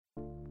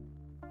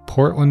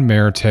Portland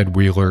Mayor Ted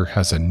Wheeler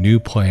has a new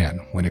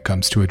plan when it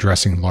comes to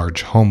addressing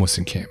large homeless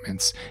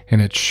encampments,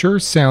 and it sure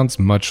sounds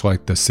much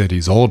like the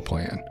city's old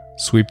plan: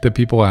 sweep the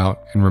people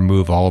out and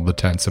remove all of the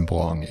tents and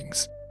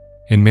belongings.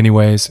 In many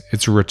ways,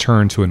 it's a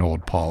return to an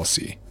old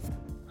policy.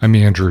 I'm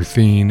Andrew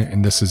Thien,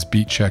 and this is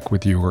Beat Check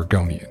with You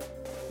Oregonian.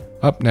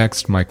 Up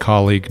next, my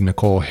colleague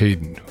Nicole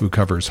Hayden, who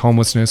covers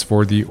homelessness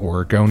for the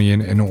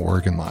Oregonian and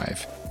Oregon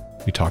Live.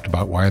 We talked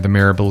about why the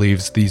mayor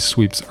believes these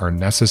sweeps are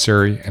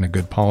necessary and a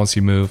good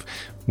policy move,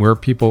 where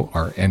people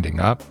are ending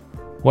up,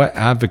 what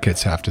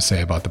advocates have to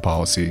say about the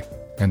policy,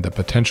 and the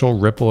potential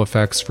ripple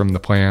effects from the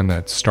plan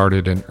that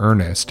started in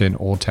earnest in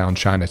Old Town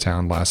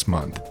Chinatown last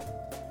month.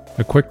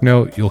 A quick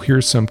note, you'll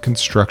hear some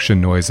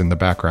construction noise in the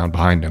background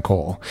behind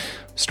Nicole,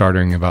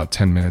 starting about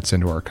 10 minutes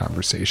into our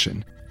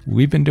conversation.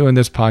 We've been doing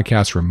this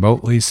podcast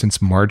remotely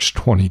since March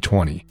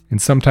 2020,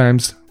 and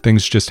sometimes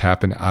things just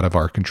happen out of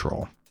our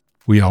control.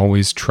 We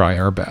always try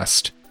our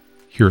best.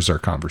 Here's our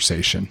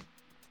conversation.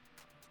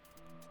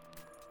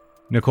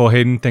 Nicole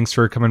Hayden, thanks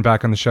for coming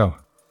back on the show.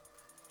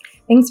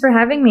 Thanks for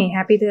having me.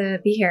 Happy to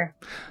be here.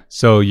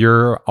 So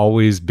you're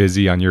always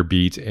busy on your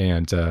beat,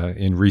 and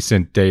in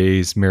recent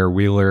days, Mayor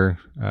Wheeler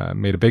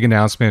made a big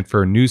announcement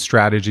for a new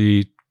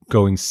strategy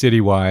going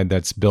citywide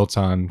that's built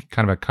on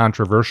kind of a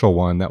controversial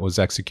one that was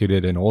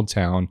executed in Old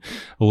Town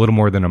a little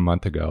more than a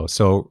month ago.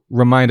 So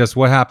remind us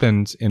what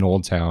happened in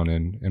Old Town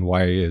and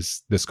why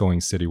is this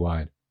going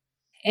citywide?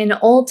 In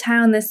Old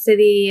Town, the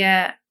city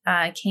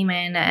came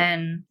in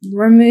and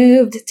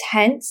removed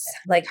tents,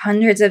 like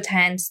hundreds of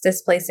tents,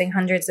 displacing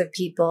hundreds of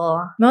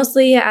people,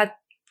 mostly at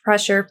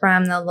pressure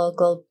from the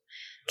local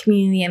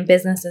community and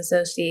business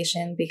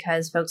association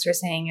because folks were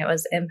saying it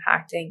was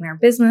impacting their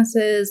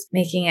businesses,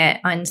 making it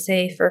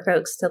unsafe for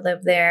folks to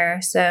live there.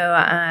 So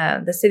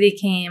the city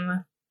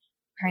came,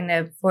 kind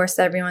of forced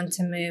everyone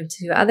to move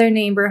to other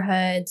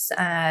neighborhoods,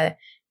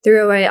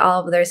 threw away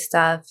all of their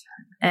stuff.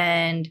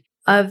 And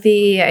of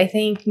the, I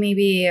think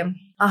maybe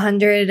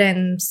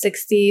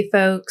 160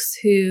 folks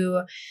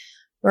who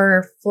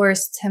were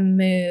forced to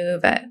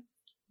move,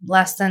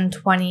 less than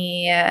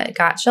 20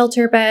 got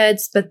shelter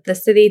beds, but the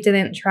city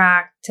didn't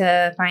track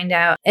to find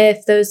out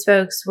if those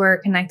folks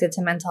were connected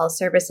to mental health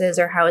services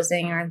or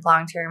housing or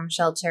long-term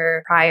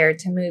shelter prior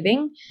to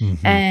moving.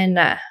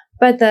 Mm-hmm.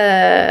 But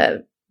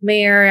the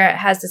mayor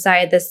has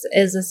decided this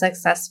is a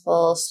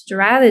successful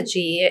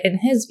strategy in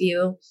his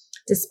view,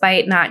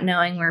 despite not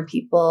knowing where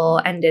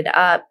people ended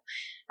up,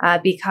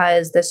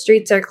 because the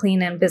streets are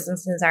clean and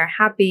businesses are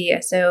happy.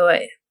 So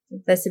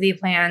the city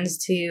plans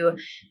to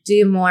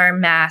do more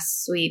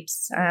mass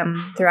sweeps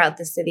throughout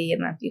the city in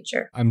the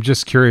future. I'm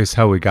just curious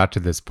how we got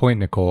to this point,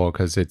 Nicole,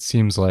 because it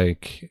seems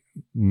like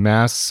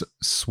mass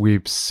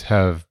sweeps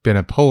have been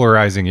a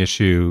polarizing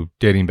issue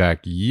dating back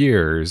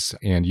years,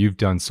 and you've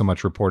done so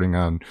much reporting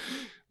on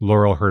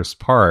Laurelhurst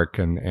Park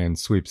and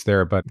sweeps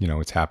there, but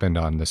it's happened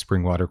on the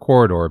Springwater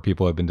Corridor.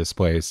 People have been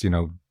displaced.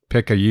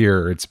 Pick a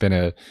year, it's been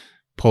a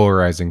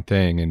polarizing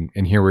thing,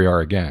 and here we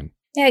are again.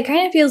 Yeah, it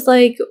kind of feels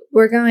like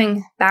we're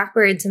going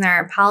backwards in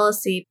our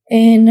policy.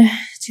 In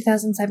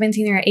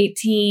 2017 or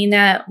 18,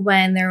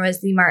 when there was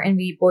the Martin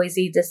v.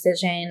 Boise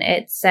decision,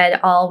 it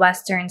said all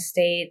Western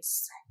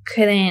states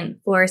couldn't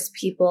force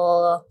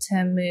people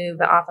to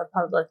move off of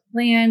public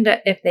land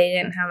if they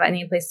didn't have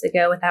any place to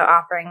go without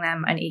offering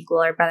them an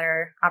equal or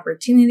better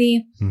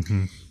opportunity.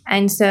 Mm-hmm.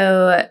 And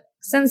so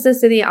since the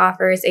city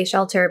offers a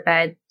shelter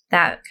bed,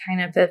 that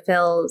kind of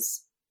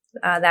fulfills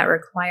that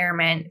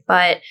requirement.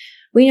 But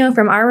we know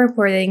from our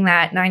reporting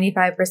that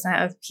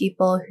 95% of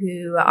people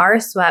who are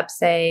swept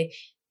say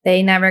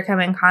they never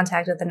come in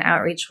contact with an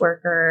outreach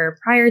worker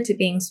prior to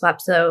being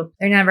swept, so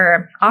they're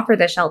never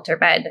offered a shelter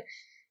bed.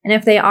 And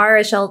if they are,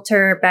 a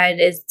shelter bed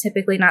is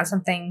typically not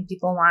something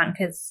people want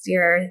because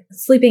you're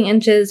sleeping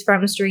inches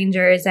from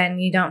strangers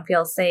and you don't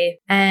feel safe.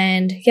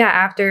 And yeah,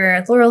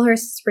 after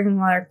Laurelhurst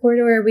Springwater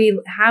Corridor,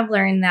 we have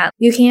learned that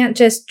you can't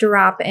just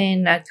drop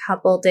in a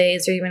couple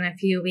days or even a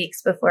few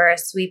weeks before a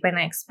sweep and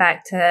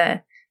expect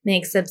to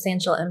make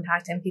substantial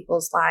impact in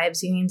people's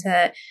lives. You need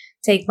to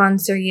take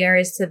months or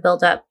years to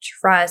build up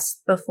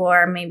trust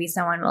before maybe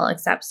someone will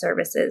accept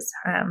services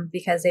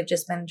because they've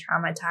just been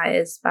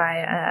traumatized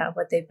by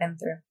what they've been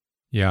through.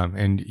 Yeah.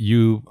 And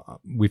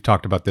we've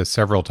talked about this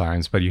several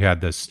times, but you had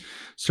this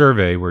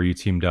survey where you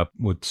teamed up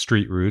with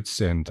Street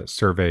Roots and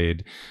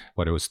surveyed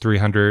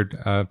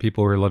 300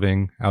 people who are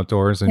living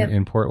outdoors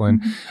in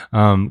Portland.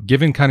 Mm-hmm.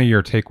 Given kind of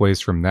your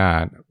takeaways from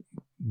that,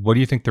 what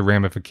do you think the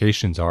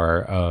ramifications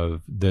are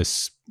of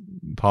this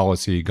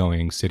policy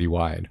going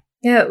citywide?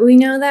 Yeah, we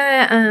know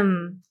that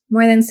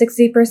more than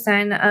 60%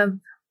 of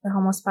the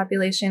homeless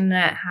population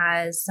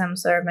has some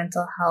sort of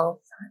mental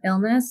health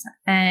illness.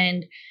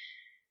 And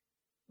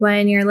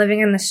when you're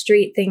living on the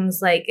street, things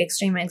like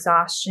extreme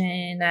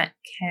exhaustion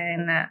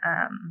can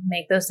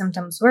make those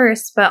symptoms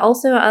worse, but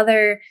also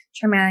other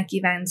traumatic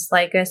events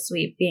like a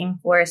sweep, being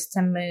forced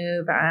to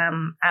move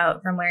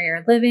out from where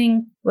you're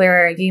living,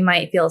 where you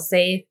might feel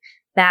safe.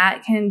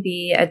 that can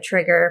be a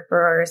trigger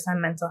for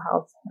some mental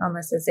health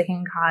illnesses. It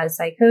can cause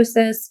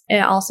psychosis.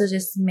 It also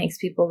just makes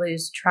people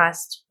lose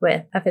trust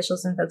with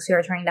officials and folks who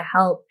are trying to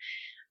help.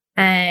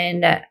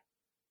 And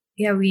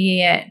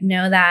we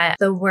know that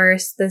the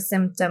worse the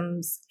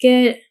symptoms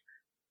get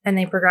and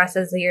they progress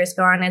as the years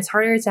go on, it's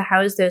harder to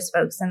house those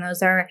folks. And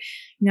those are,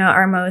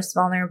 our most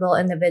vulnerable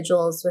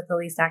individuals with the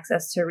least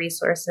access to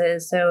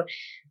resources. So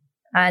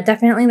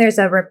definitely there's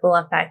a ripple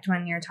effect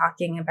when you're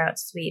talking about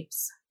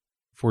sweeps.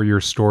 For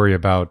your story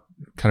about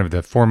kind of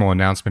the formal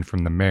announcement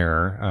from the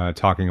mayor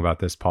talking about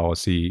this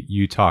policy,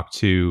 you talked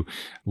to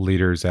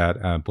leaders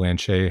at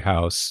Blanchet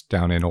House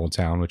down in Old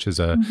Town, which is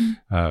a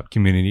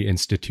community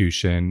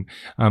institution.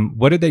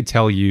 What did they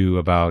tell you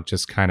about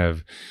just kind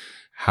of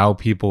how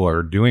people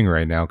are doing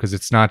right now? Because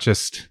it's not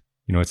just,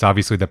 it's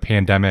obviously the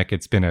pandemic.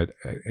 It's been an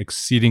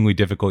exceedingly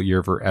difficult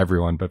year for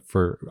everyone, but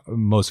for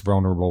most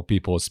vulnerable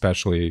people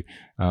especially.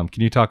 Can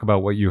you talk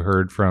about what you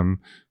heard from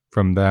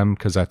them?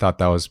 Because I thought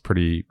that was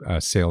pretty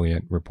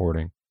salient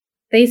reporting.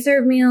 They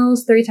serve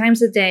meals 3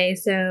 times a day.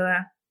 So,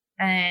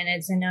 and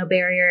it's a no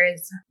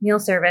barriers meal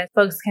service.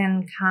 Folks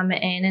can come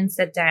in and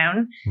sit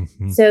down.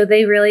 Mm-hmm. So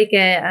they really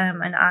get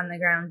an on the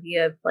ground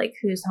view of like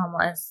who's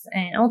homeless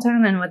in Old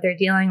Town and what they're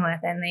dealing with.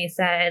 And they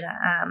said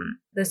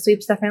the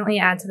sweeps definitely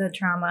add to the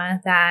trauma,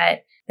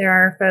 that there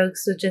are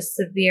folks with just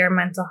severe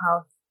mental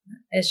health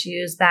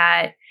issues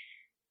that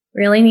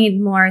really need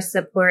more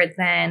support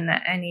than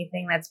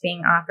anything that's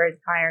being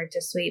offered prior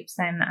to sweeps.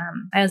 And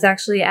I was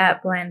actually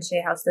at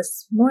Blanchet House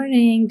this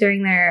morning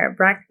during their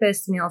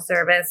breakfast meal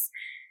service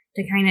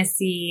to kind of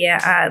see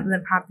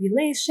the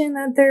population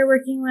that they're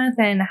working with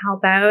and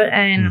help out.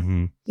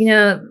 And,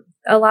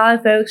 a lot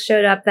of folks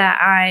showed up that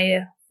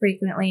I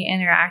frequently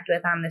interact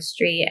with on the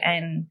street.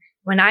 And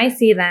when I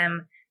see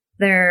them,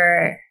 they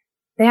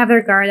have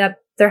their guard up,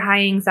 they're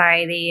high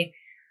anxiety,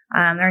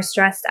 they're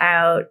stressed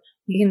out.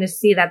 You can just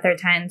see that they're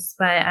tense.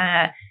 But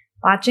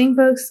watching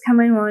folks come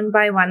in one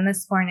by one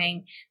this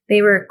morning,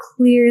 they were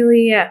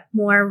clearly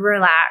more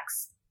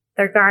relaxed.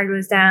 Their guard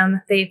was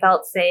down. They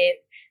felt safe.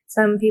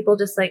 Some people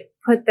just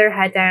put their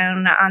head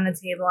down on the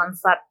table and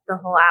slept the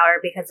whole hour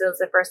because it was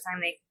the first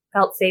time they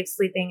felt safe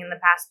sleeping in the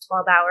past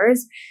 12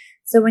 hours.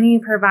 So when you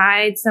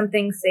provide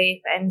something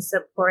safe and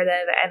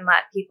supportive and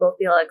let people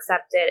feel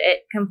accepted,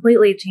 it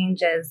completely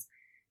changes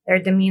their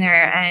demeanor,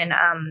 and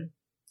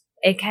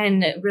it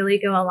can really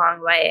go a long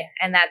way.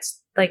 And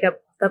that's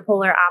the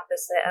polar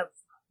opposite of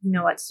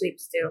what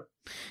sweeps do.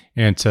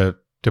 And to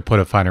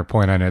put a finer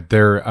point on it,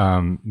 their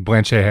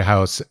Blanchet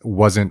House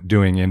wasn't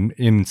doing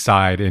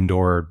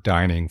indoor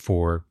dining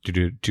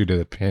due to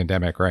the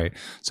pandemic, right?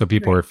 So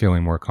people are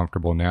feeling more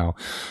comfortable now.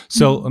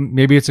 So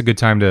maybe it's a good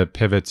time to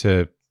pivot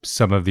to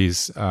some of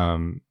these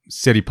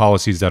city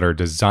policies that are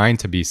designed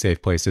to be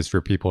safe places for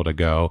people to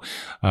go.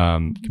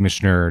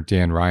 Commissioner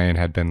Dan Ryan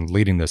had been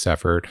leading this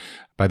effort.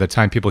 By the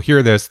time people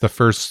hear this, the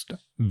first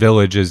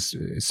village is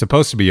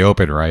supposed to be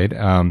open, right?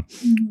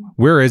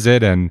 Where is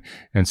it? And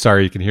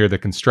sorry, you can hear the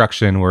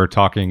construction. We're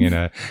talking in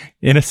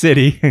a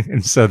city,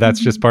 and so that's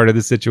just part of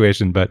the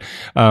situation. But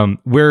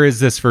where is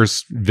this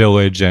first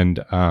village? And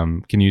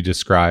can you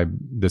describe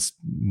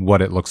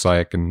what it looks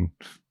like and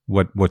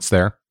what's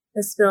there?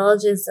 This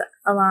village is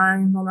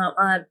along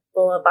Multnomah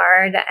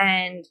Boulevard,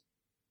 and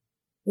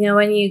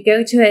when you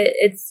go to it,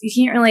 you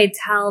can't really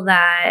tell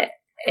that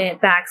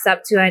it backs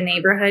up to a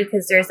neighborhood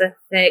because there's a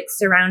thick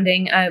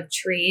surrounding of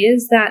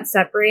trees that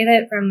separate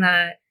it from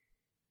the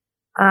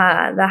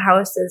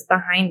houses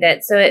behind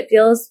it. So it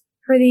feels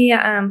pretty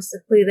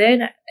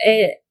secluded.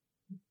 It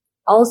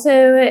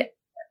also,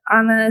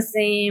 on the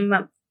same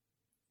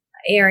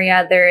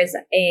area, there's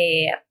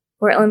a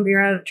Portland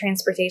Bureau of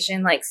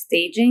Transportation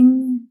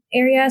staging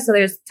area. So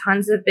there's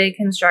tons of big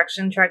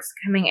construction trucks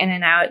coming in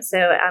and out.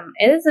 So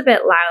it is a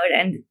bit loud,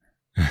 and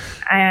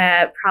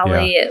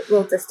probably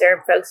will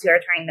disturb folks who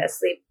are trying to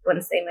sleep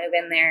once they move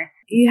in there.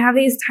 You have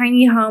these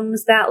tiny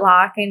homes that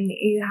lock, and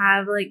you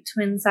have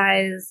twin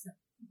size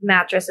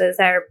mattresses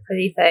that are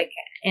pretty thick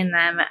in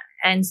them.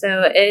 And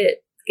so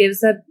it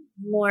gives a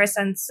more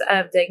sense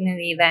of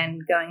dignity than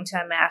going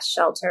to a mass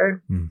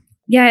shelter.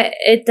 Yeah,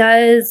 it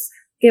does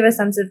give a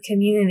sense of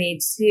community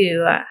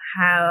too,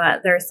 how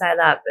they're set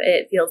up.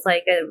 It feels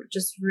like a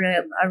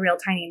real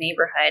tiny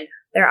neighborhood.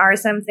 There are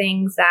some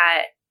things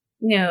that,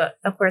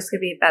 of course, could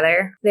be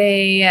better.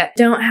 They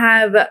don't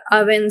have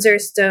ovens or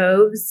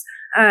stoves.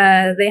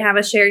 They have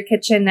a shared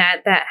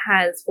kitchenette that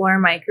has 4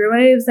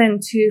 microwaves and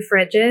 2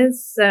 fridges.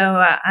 So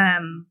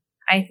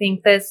I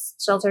think this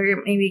shelter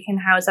maybe can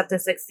house up to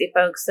 60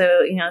 folks. So,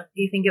 if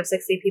you think of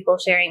 60 people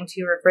sharing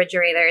 2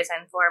 refrigerators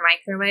and 4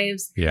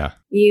 microwaves,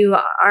 you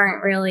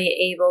aren't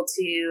really able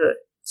to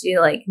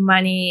do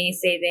money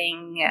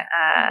saving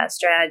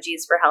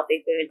strategies for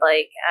healthy food,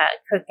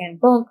 cook in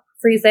bulk,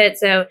 freeze it.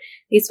 So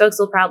these folks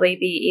will probably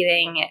be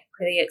eating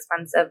pretty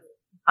expensive,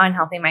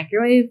 unhealthy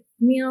microwave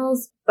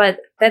meals, but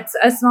that's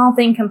a small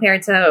thing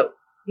compared to,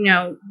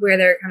 where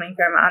they're coming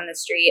from on the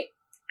street.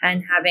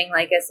 And having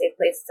a safe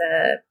place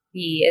to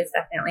be is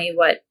definitely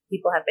what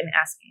people have been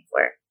asking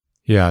for.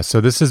 Yeah,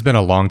 so this has been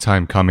a long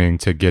time coming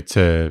to get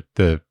to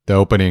the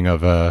opening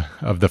of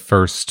the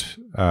first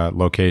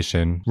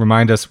location.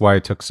 Remind us why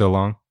it took so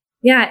long.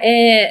 Yeah,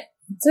 it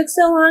took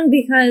so long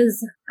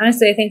because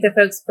honestly, I think the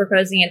folks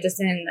proposing it just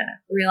didn't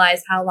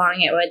realize how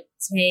long it would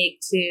take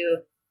to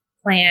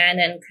plan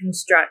and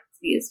construct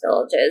these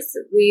villages.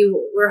 We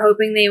were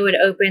hoping they would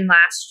open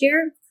last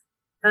year,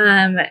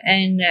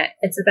 and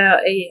it's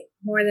about a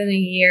more than a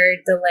year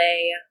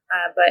delay,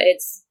 but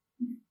it's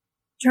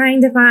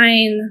trying to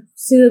find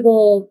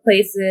suitable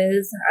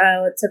places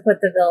to put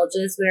the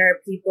villages where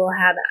people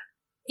have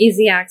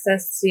easy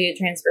access to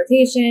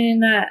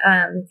transportation,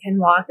 can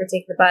walk or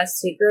take the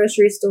bus to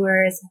grocery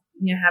stores,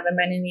 have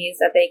amenities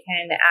that they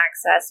can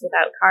access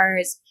without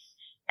cars.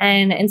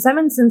 And in some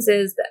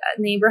instances,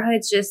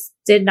 neighborhoods just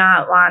did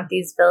not want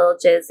these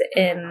villages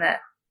in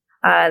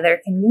their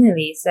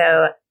community.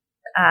 So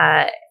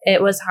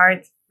it was hard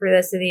for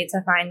the city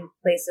to find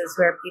places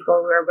where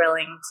people were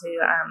willing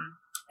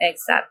to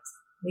accept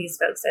these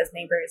folks as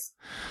neighbors.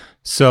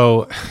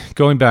 So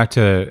going back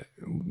to,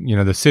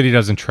 the city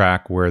doesn't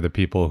track where the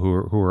people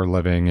who are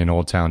living in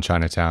Old Town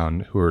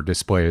Chinatown who are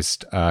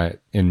displaced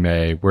in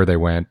May, where they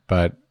went.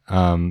 But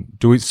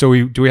do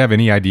we have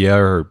any idea,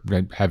 or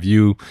have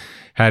you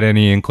had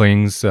any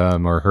inklings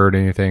or heard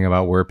anything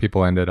about where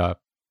people ended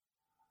up?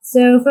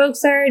 So folks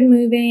started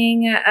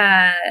moving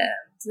to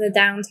the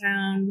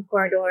downtown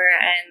corridor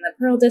and the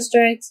Pearl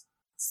District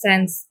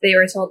since they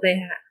were told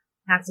they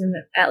have to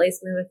at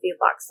least move a few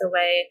blocks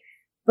away.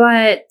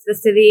 But the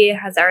city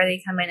has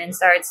already come in and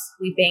started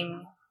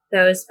sweeping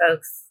those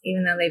folks,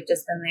 even though they've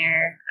just been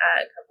there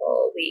a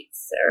couple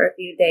weeks or a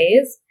few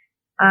days.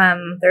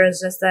 There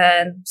was just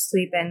a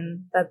sweep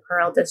in the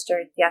Pearl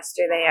District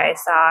yesterday I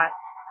saw.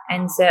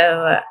 And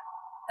so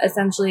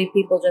essentially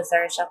people just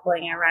are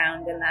shuffling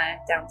around in the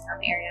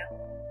downtown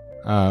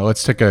area.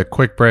 Let's take a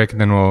quick break,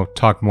 and then we'll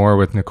talk more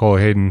with Nicole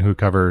Hayden, who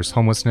covers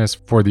homelessness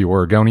for the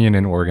Oregonian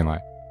and Oregon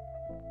Live.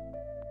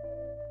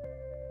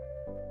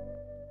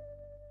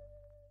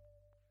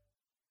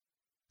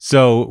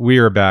 So we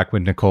are back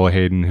with Nicole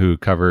Hayden, who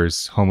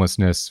covers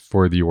homelessness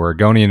for the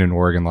Oregonian and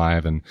Oregon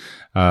Live, and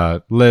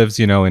lives,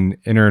 in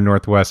inner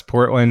Northwest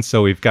Portland.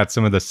 So we've got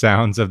some of the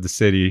sounds of the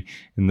city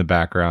in the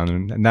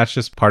background, and that's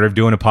just part of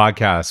doing a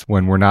podcast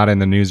when we're not in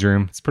the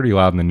newsroom. It's pretty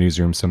loud in the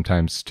newsroom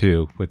sometimes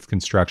too with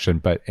construction,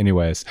 but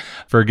anyways,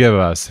 forgive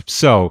us.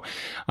 So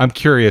I'm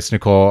curious,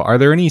 Nicole, are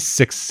there any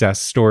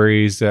success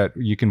stories that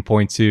you can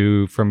point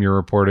to from your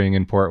reporting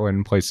in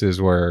Portland,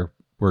 places where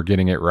we're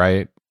getting it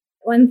right?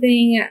 One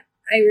thing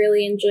I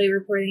really enjoy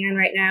reporting on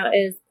right now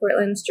is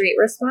Portland Street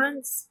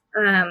Response,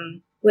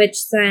 which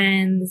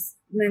sends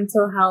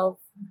mental health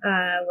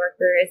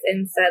workers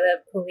instead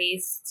of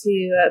police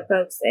to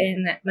folks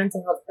in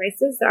mental health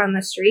crisis on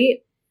the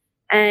street.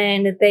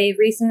 And they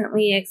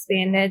recently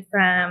expanded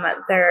from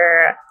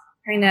their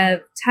kind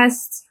of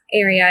test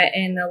area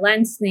in the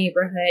Lentz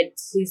neighborhood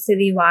to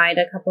citywide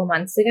a couple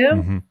months ago.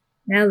 Mm-hmm.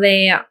 Now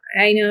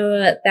I know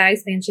that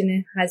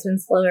expansion has been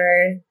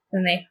slower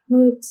than they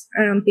hoped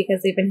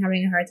because they've been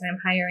having a hard time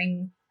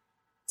hiring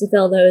to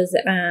fill those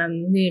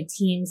new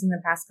teams in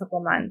the past couple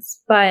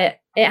months. But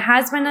it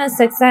has been a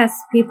success.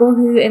 People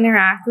who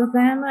interact with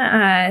them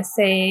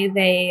say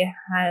they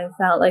have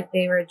felt like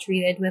they were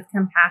treated with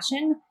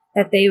compassion,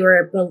 that they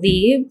were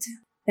believed,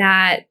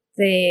 that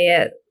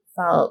they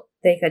felt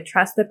they could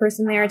trust the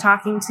person they were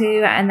talking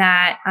to, and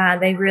that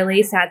they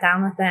really sat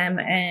down with them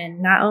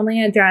and not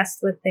only addressed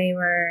what they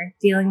were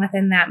dealing with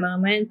in that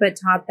moment, but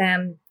taught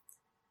them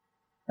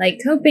like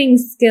coping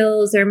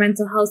skills or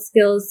mental health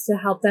skills to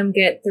help them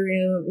get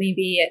through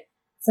maybe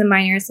some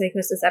minor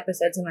psychosis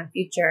episodes in the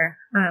future.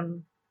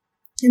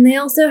 And they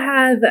also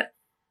have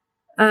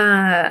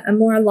a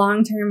more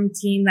long-term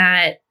team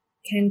that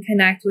can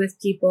connect with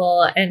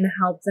people and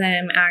help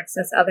them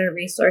access other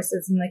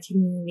resources in the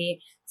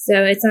community.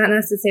 So it's not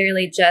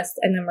necessarily just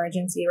an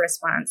emergency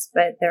response,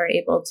 but they're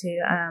able to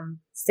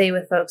stay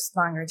with folks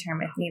longer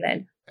term if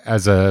needed.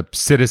 As a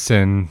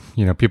citizen,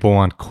 people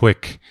want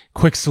quick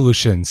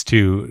solutions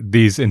to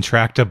these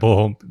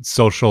intractable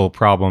social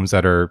problems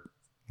that are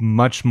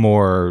much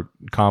more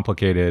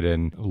complicated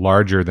and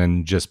larger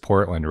than just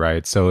Portland,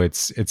 right? So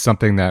it's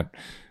something that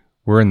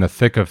we're in the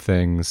thick of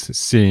things,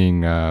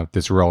 seeing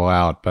this roll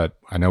out. But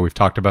I know we've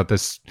talked about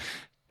this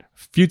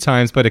a few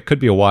times, but it could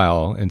be a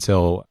while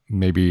until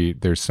maybe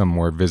there's some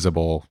more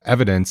visible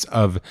evidence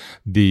of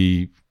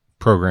the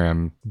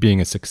program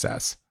being a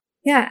success.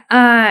 Yeah,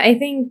 I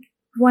think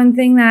one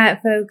thing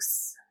that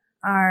folks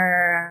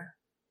are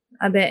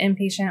a bit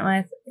impatient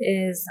with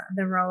is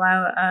the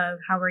rollout of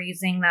how we're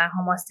using the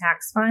homeless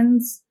tax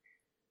funds.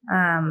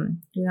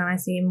 We want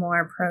to see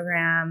more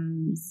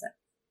programs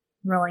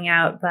rolling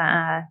out,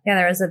 but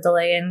there was a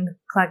delay in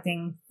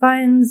collecting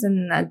funds,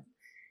 and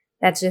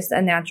that's just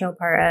a natural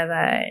part of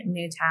a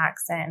new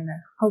tax. And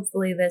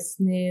hopefully this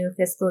new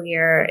fiscal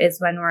year is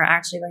when we're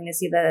actually going to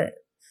see the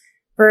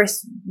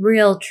first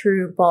real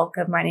true bulk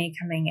of money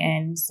coming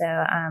in. So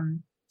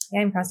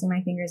I'm crossing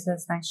my fingers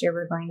this next year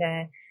we're going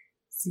to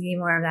see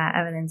more of that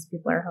evidence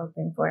people are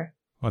hoping for.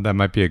 Well, that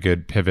might be a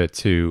good pivot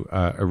to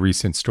a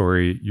recent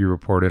story you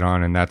reported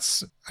on, and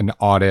that's an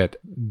audit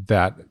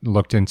that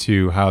looked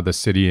into how the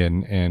city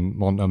and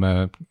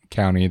Multnomah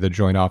County, the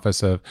Joint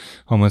Office of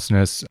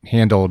Homelessness,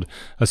 handled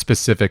a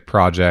specific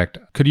project.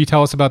 Could you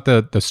tell us about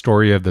the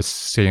story of the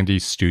Sandy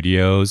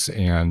Studios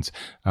and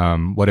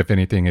what, if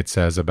anything, it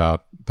says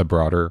about the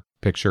broader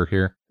picture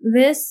here?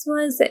 This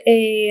was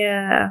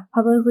a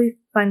publicly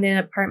funded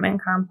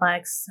apartment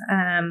complex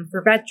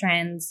for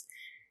veterans.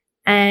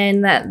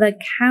 And the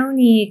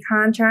county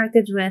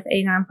contracted with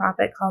a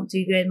nonprofit called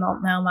Do Good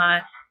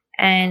Multnomah,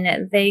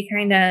 and they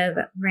kind of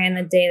ran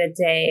the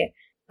day-to-day.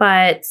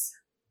 But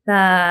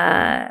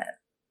the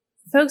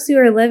folks who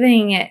were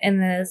living in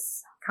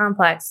this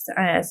complex,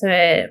 so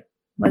it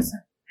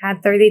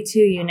had 32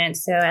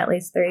 units, so at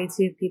least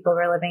 32 people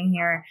were living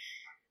here,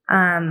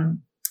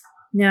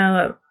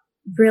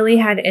 really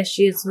had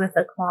issues with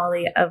the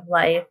quality of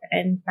life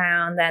and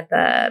found that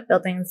the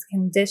building's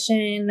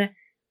condition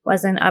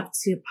wasn't up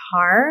to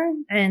par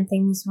and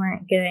things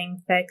weren't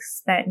getting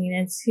fixed that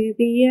needed to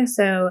be.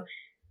 So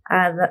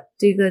the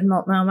Do Good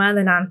Multnomah, the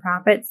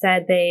nonprofit,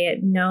 said they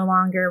no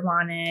longer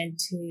wanted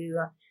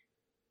to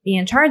be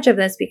in charge of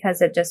this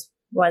because it just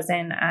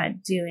wasn't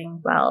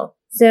doing well.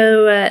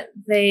 So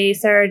they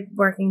started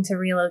working to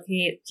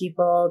relocate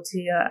people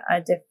to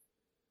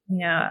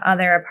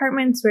other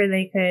apartments where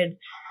they could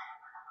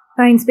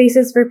find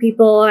spaces for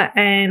people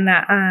and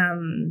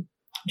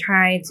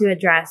try to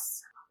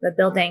address the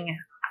building.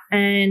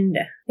 And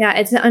yeah,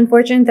 it's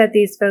unfortunate that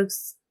these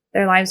folks,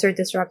 their lives are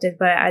disrupted,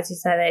 but as you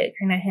said, it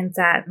kind of hints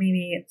at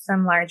maybe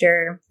some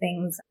larger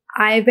things.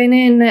 I've been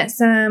in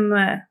some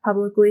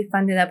publicly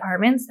funded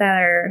apartments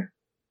that are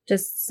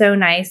just so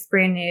nice,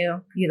 brand new,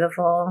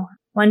 beautiful,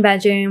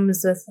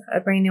 1-bedrooms with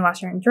a brand new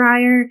washer and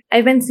dryer.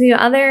 I've been to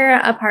other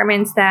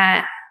apartments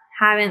that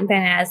haven't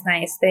been as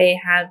nice. They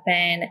have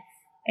been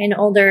in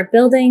older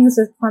buildings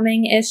with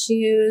plumbing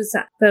issues.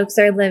 Folks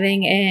are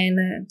living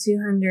in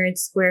 200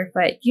 square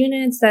foot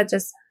units that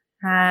just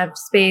have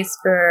space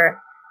for,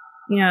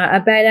 a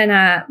bed and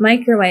a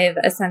microwave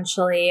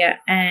essentially.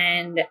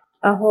 And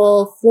a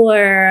whole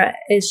floor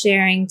is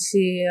sharing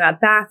two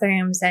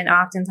bathrooms. And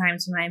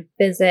oftentimes when I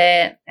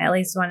visit, at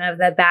least one of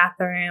the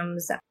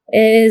bathrooms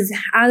is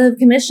out of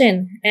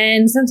commission.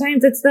 And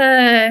sometimes it's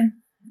the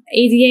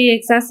ADA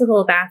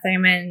accessible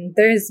bathroom, and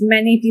there's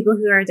many people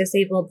who are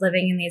disabled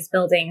living in these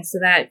buildings, so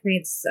that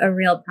creates a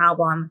real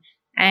problem.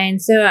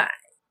 And so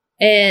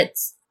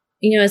it's,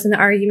 it's an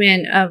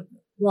argument of,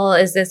 well,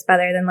 is this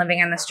better than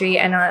living on the street?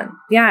 And a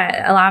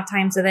lot of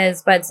times it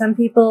is, but some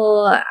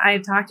people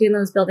I've talked to in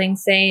those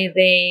buildings say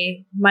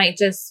they might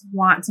just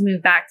want to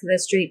move back to the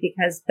street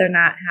because they're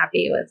not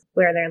happy with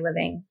where they're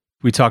living.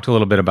 We talked a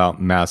little bit about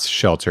mass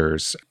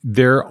shelters.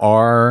 There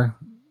are,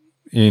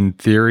 in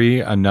theory,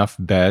 enough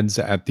beds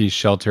at these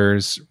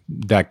shelters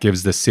that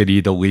gives the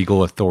city the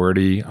legal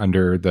authority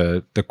under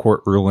the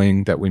court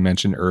ruling that we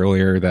mentioned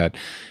earlier that,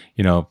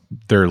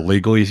 they're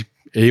legally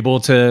able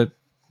to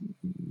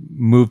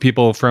move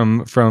people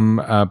from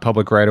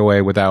public right of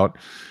way without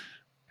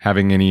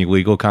having any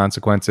legal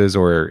consequences?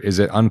 Or is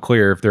it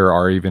unclear if there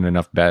are even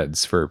enough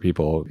beds for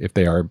people if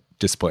they are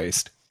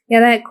displaced? Yeah,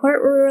 that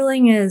court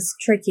ruling is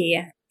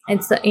tricky.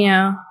 It's,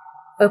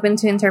 open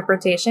to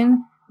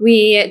interpretation.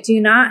 We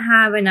do not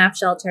have enough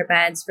shelter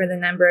beds for the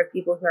number of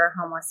people who are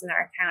homeless in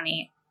our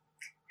county.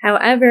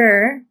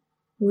 However,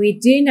 we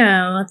do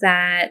know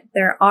that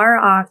there are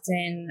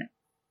often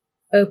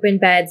open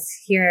beds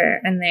here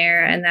and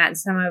there, and that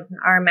some of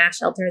our mass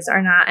shelters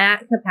are not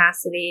at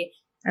capacity,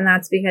 and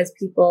that's because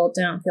people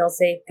don't feel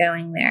safe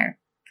going there.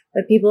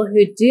 But people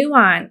who do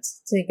want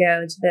to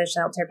go to those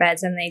shelter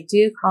beds, and they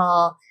do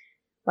call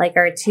like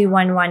our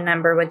 211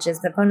 number, which is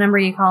the phone number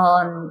you call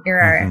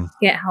and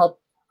get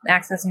help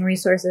accessing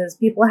resources.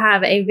 People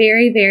have a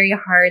very, very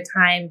hard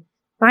time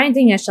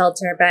finding a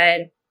shelter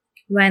bed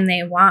when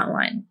they want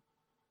one.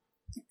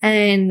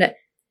 And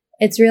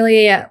it's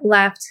really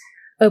left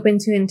open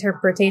to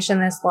interpretation,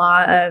 this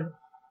law of,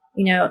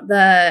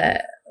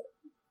 the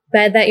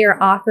bed that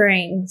you're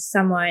offering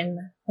someone,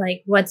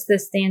 like what's the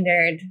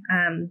standard?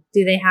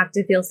 Do they have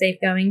to feel safe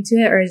going to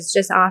it, or is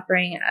just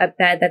offering a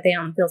bed that they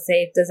don't feel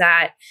safe? Does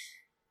that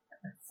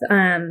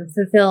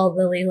fulfill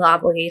the legal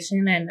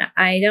obligation? And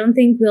I don't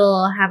think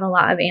we'll have a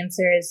lot of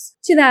answers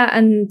to that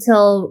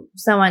until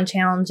someone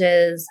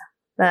challenges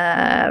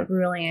the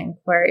ruling in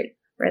court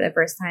for the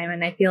first time.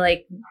 And I feel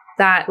like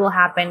that will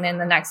happen in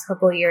the next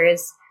couple of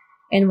years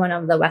in one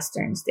of the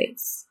Western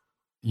states.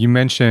 You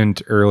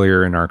mentioned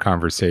earlier in our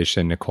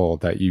conversation, Nicole,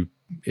 that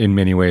in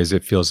many ways,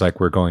 it feels like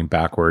we're going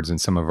backwards in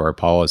some of our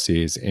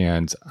policies.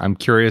 And I'm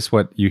curious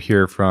what you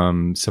hear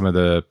from some of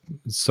the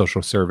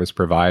social service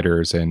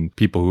providers and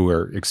people who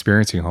are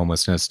experiencing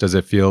homelessness. Does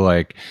it feel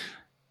like,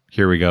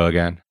 here we go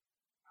again?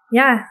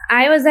 Yeah,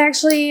 I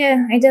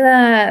did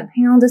a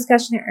panel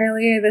discussion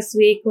earlier this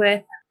week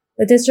with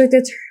the district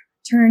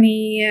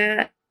attorney,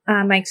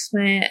 Mike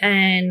Schmidt,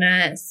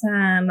 and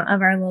some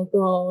of our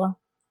local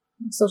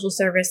social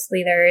service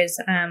leaders,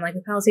 like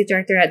the policy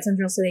director at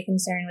Central City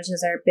Concern, which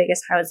is our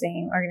biggest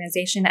housing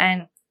organization.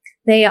 And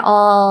they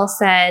all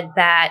said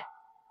that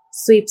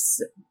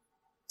sweeps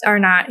are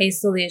not a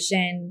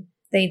solution.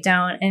 They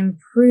don't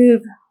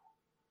improve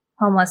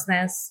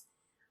homelessness.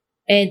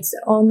 It's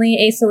only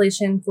a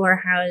solution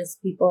for house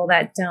people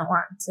that don't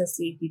want to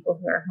see people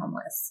who are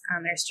homeless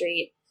on their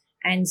street.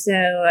 And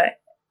so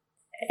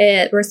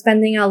we're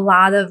spending a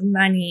lot of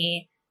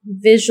money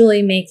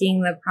visually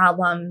making the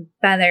problem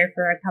better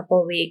for a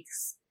couple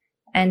weeks,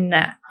 and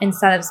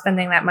instead of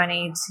spending that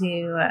money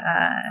to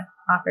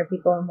offer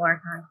people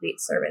more concrete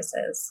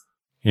services.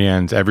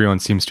 And everyone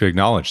seems to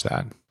acknowledge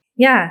that.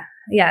 Yeah,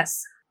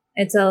 yes.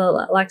 It's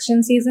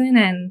election season,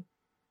 and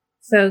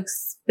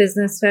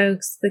business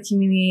folks, the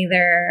community,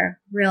 they're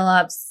real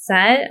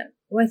upset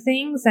with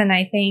things. And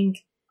I think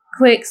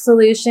quick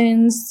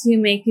solutions to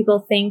make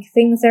people think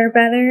things are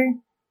better,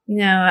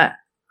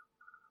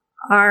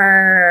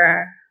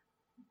 are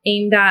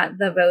aimed at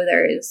the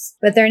voters,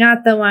 but they're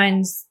not the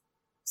ones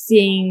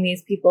seeing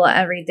these people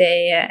every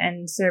day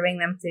and serving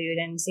them food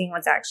and seeing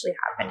what's actually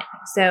happening.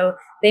 So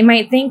they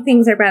might think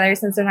things are better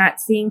since they're not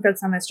seeing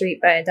folks on the street,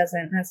 but it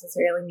doesn't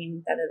necessarily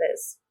mean that it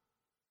is.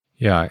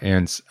 Yeah.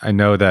 And I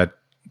know that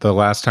the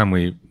last time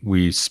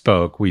we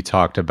spoke, we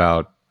talked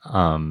about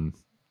some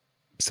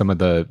of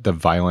the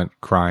violent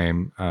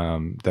crime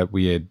that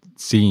we had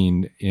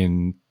seen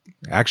in.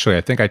 Actually,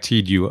 I think I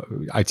teed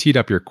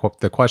up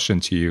the question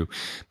to you,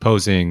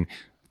 posing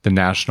the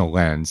national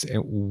lens,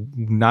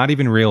 not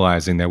even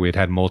realizing that we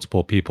had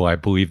multiple people, I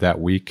believe,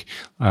 that week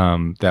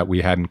that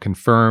we hadn't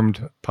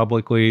confirmed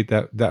publicly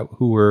that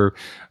who were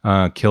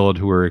killed,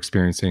 who were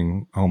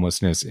experiencing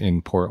homelessness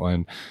in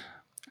Portland.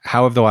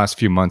 How have the last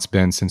few months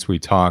been since we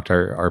talked?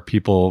 Are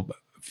people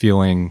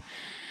feeling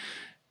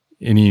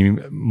any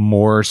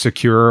more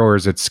secure, or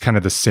is it kind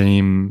of the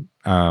same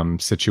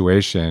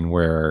situation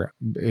where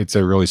it's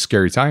a really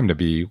scary time to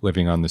be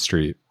living on the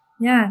street?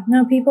 Yeah,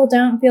 no, people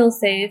don't feel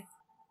safe.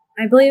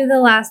 I believe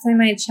the last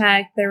time I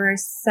checked, there were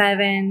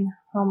 7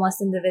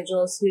 homeless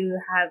individuals who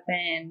have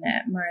been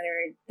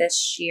murdered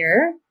this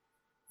year.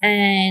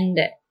 And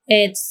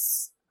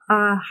it's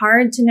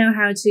hard to know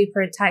how to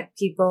protect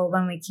people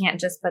when we can't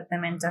just put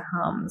them into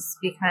homes,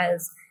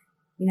 because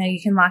you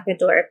can lock a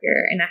door if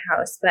you're in a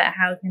house, but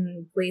how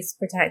can police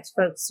protect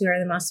folks who are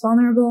the most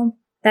vulnerable?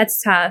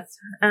 That's tough.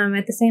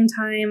 At the same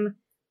time,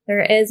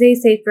 there is a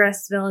Safe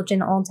Rest Village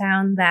in Old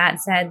Town that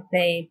said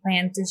they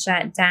plan to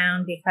shut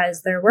down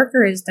because their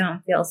workers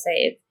don't feel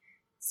safe.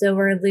 So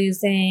we're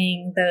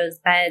losing those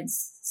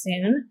beds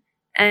soon.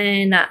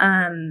 And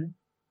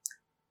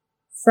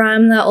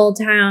from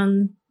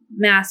the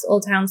mass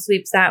Old Town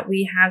sweeps that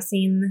we have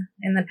seen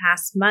in the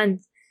past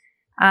month,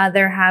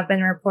 there have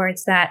been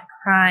reports that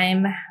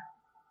crime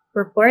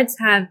reports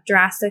have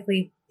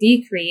drastically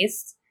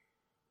decreased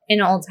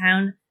in Old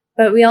Town.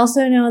 But we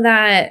also know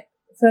that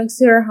folks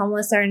who are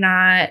homeless are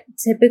not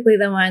typically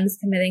the ones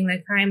committing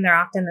the crime. They're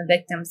often the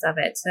victims of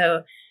it.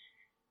 So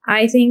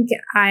I think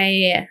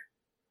I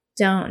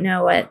don't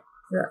know what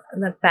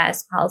the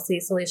best policy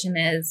solution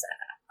is,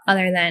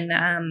 other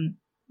than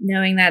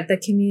knowing that the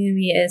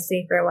community is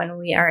safer when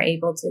we are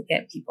able to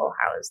get people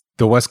housed.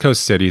 The West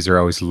Coast cities are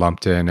always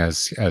lumped in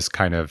as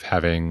kind of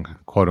having,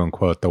 quote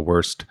unquote, the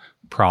worst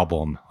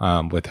problem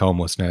with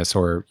homelessness,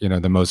 or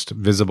the most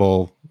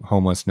visible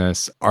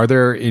homelessness. Are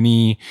there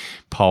any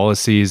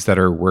policies that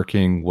are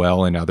working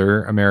well in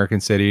other American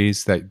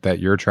cities that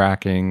you're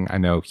tracking? I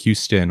know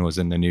Houston was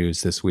in the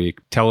news this week.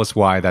 Tell us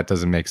why that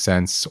doesn't make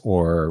sense,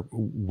 or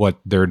what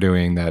they're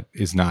doing that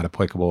is not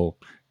applicable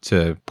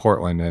to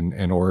Portland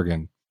and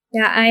Oregon.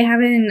 Yeah, I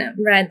haven't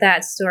read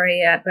that story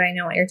yet, but I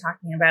know what you're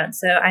talking about.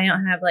 So I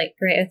don't have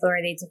great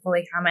authority to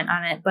fully comment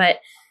on it. But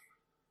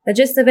the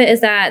gist of it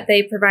is that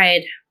they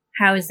provide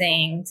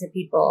housing to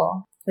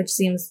people, which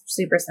seems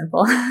super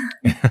simple.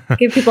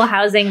 Give people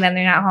housing, then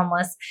they're not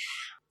homeless.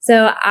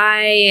 So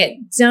I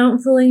don't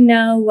fully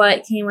know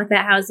what came with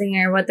that housing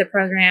or what the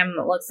program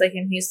looks like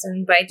in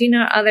Houston, but I do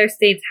know other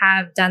states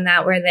have done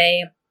that, where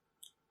they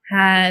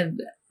have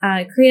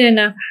created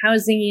enough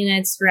housing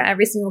units for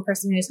every single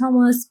person who's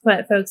homeless,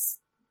 put folks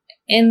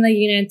in the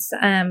units,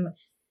 and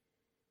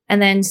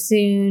then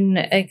soon,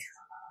 a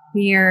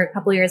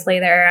couple years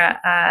later,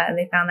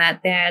 they found that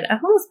they had a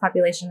homeless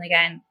population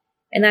again.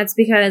 And that's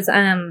because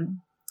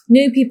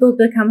new people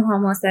become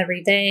homeless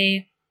every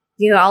day.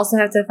 You also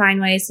have to find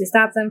ways to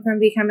stop them from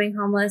becoming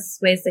homeless,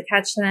 ways to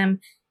catch them.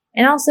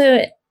 And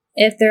also,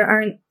 if there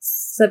aren't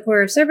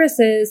supportive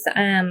services,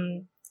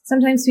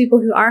 sometimes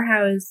people who are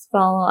housed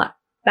fall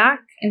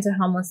back into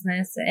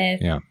homelessness if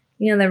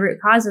the root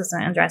cause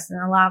isn't addressed.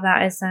 And a lot of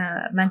that is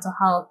mental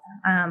health,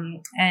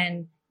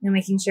 and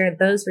making sure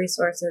those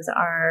resources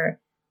are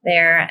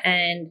there.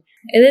 And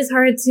it is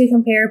hard to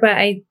compare, but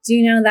I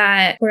do know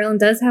that Portland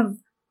does have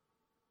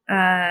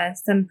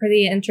some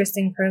pretty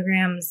interesting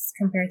programs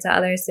compared to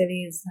other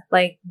cities,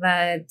 like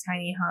the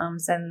tiny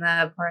homes and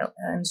the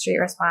Portland street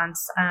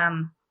response.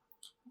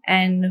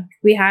 And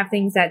we have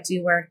things that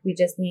do work. We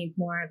just need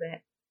more of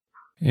it.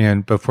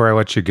 And before I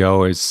let you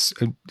go, is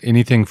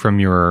anything from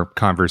your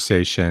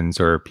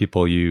conversations or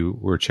people you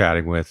were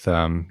chatting with,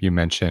 you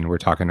mentioned we're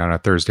talking on a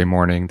Thursday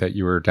morning that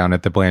you were down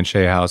at the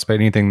Blanchet House, but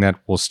anything that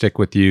will stick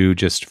with you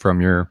just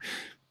from your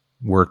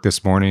work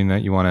this morning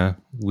that you want to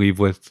leave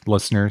with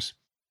listeners?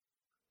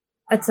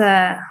 That's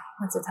a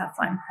tough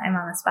one. I'm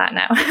on the spot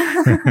now.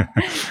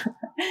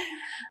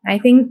 I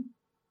think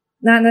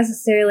not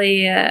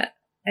necessarily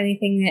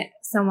anything that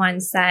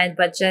someone said,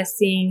 but just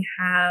seeing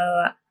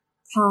how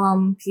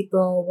calm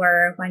people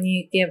were when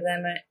you give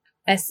them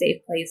a safe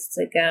place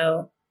to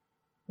go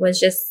was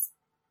just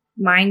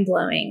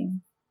mind-blowing.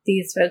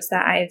 These folks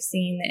that I've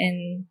seen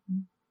in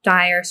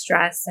dire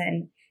stress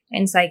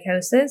and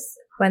psychosis,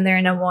 when they're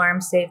in a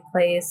warm, safe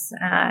place,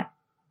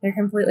 they're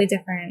completely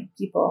different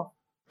people.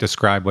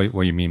 Describe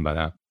what you mean by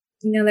that.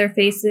 You know, their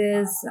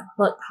faces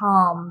look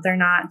calm. They're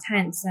not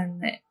tense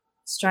and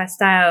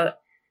stressed out.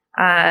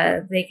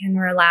 They can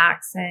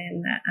relax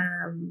and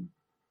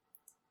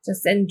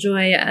just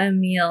enjoy a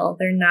meal.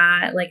 They're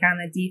not like on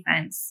the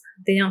defense.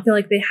 They don't feel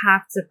like they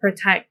have to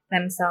protect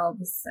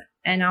themselves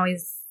and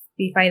always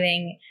be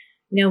fighting.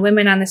 You know,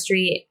 women on the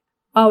street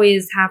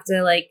always have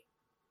to like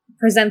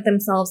present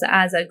themselves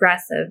as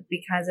aggressive,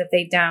 because if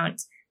they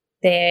don't,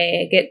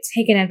 they get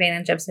taken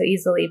advantage of so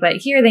easily. But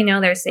here they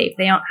know they're safe.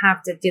 They don't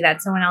have to do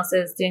that. Someone else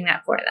is doing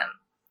that for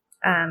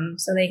them.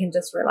 So they can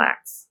just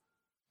relax.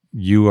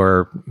 You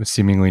are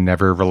seemingly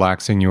never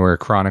relaxing. You are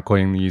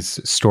chronicling these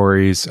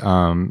stories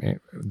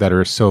that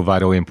are so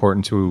vitally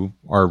important to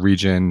our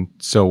region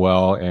so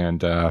well,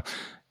 and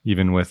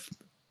even with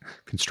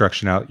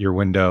construction out your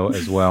window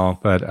as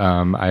well. But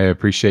I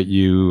appreciate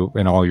you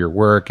and all your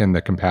work and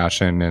the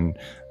compassion and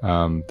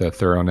the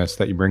thoroughness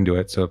that you bring to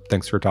it. So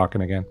thanks for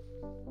talking again.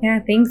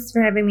 Yeah, thanks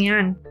for having me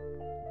on.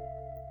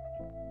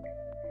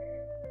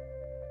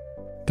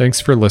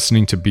 Thanks for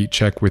listening to Beat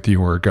Check with the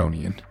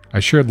Oregonian. I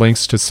shared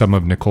links to some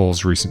of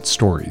Nicole's recent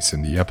stories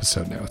in the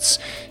episode notes.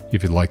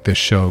 If you like this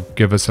show,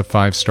 give us a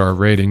 5-star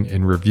rating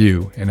and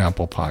review in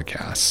Apple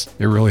Podcasts.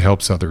 It really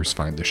helps others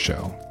find the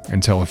show.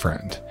 And tell a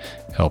friend.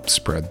 Help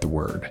spread the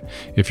word.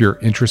 If you're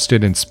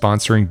interested in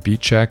sponsoring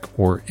Beat Check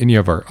or any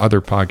of our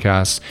other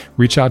podcasts,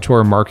 reach out to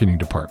our marketing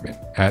department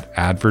at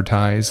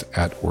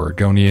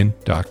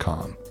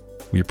advertise@oregonian.com.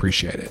 We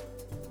appreciate it.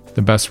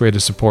 The best way to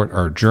support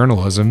our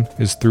journalism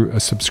is through a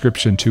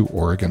subscription to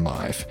Oregon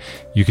Live.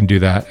 You can do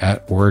that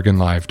at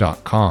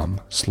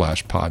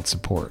oregonlive.com/pod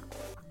support.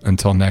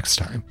 Until next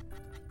time.